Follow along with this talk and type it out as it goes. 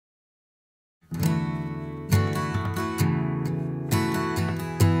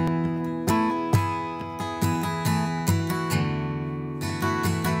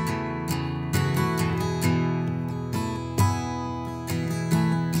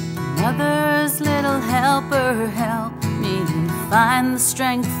mother's little helper helped me find the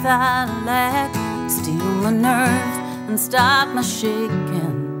strength I lack, steal my nerves and stop my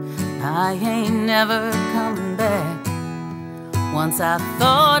shaking. I ain't never coming back. Once I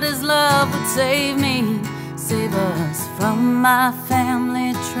thought his love would save me, save us from my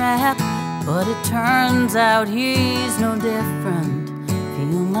family trap, but it turns out he's no different.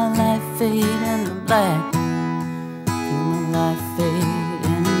 Feel my life fade into black. Feel my life fade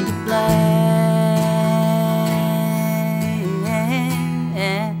into black.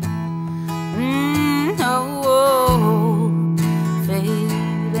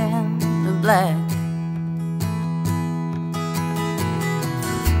 Fade into black.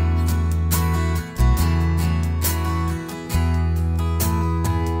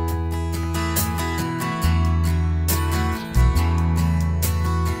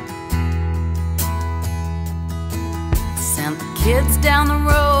 Sent the kids down the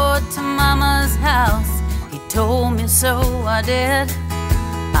road to Mama's house. He told me so, I did.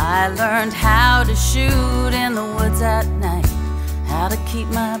 I learned how to shoot in the woods at night, how to keep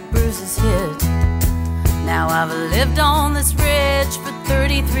my bruises hid. Now I've lived on this ridge for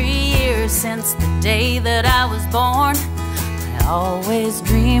 33 years, since the day that I was born. I always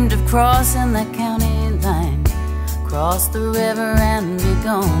dreamed of crossing the county line, cross the river and be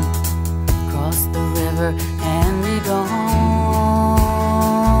gone, cross the river and be gone.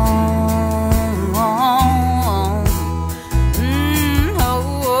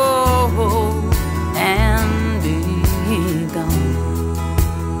 And be gone.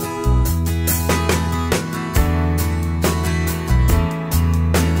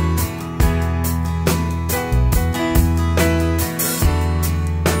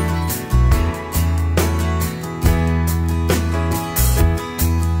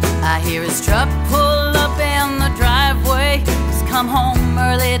 I hear his truck pull up in the driveway. He's come home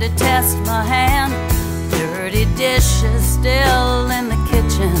early to test my hand. Dirty dishes still in the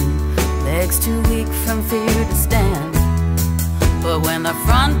kitchen, legs too weak from fear to stand. But when the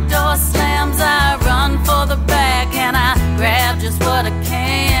front door slams, I run for the back and I grab just what I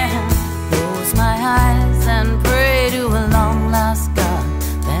can. Close my eyes and pray to a long lost God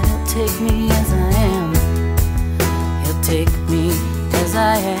that he'll take me as I am. He'll take me as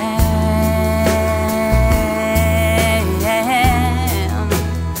I am.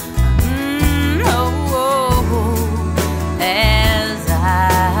 As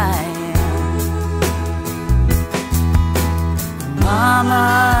I am.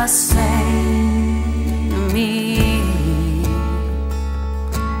 Mama sang to me,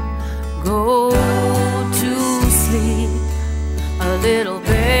 go to sleep, a little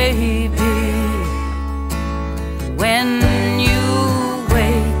baby. When you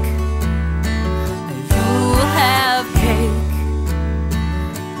wake, you'll have cake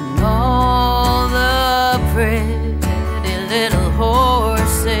and all the pretty little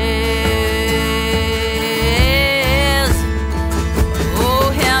horses. Oh,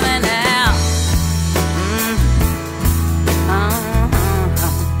 hear me now.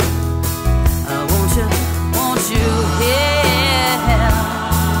 Won't you hear me now?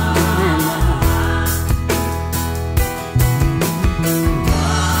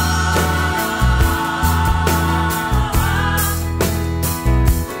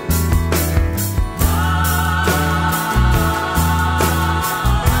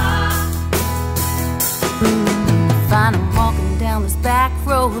 Find him walking down this back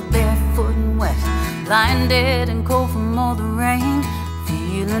road, barefoot and wet, blinded and cold from all the rain,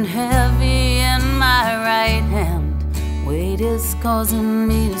 feeling heavy in my right hand. Weight is causing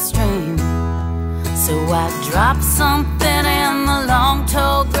me to strain. So I drop something in the long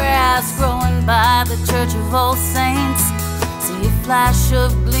tall grass growing by the Church of All Saints. See a flash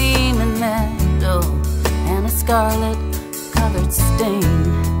of gleaming metal and a scarlet colored stain,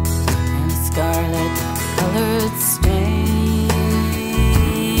 and a scarlet colored stain.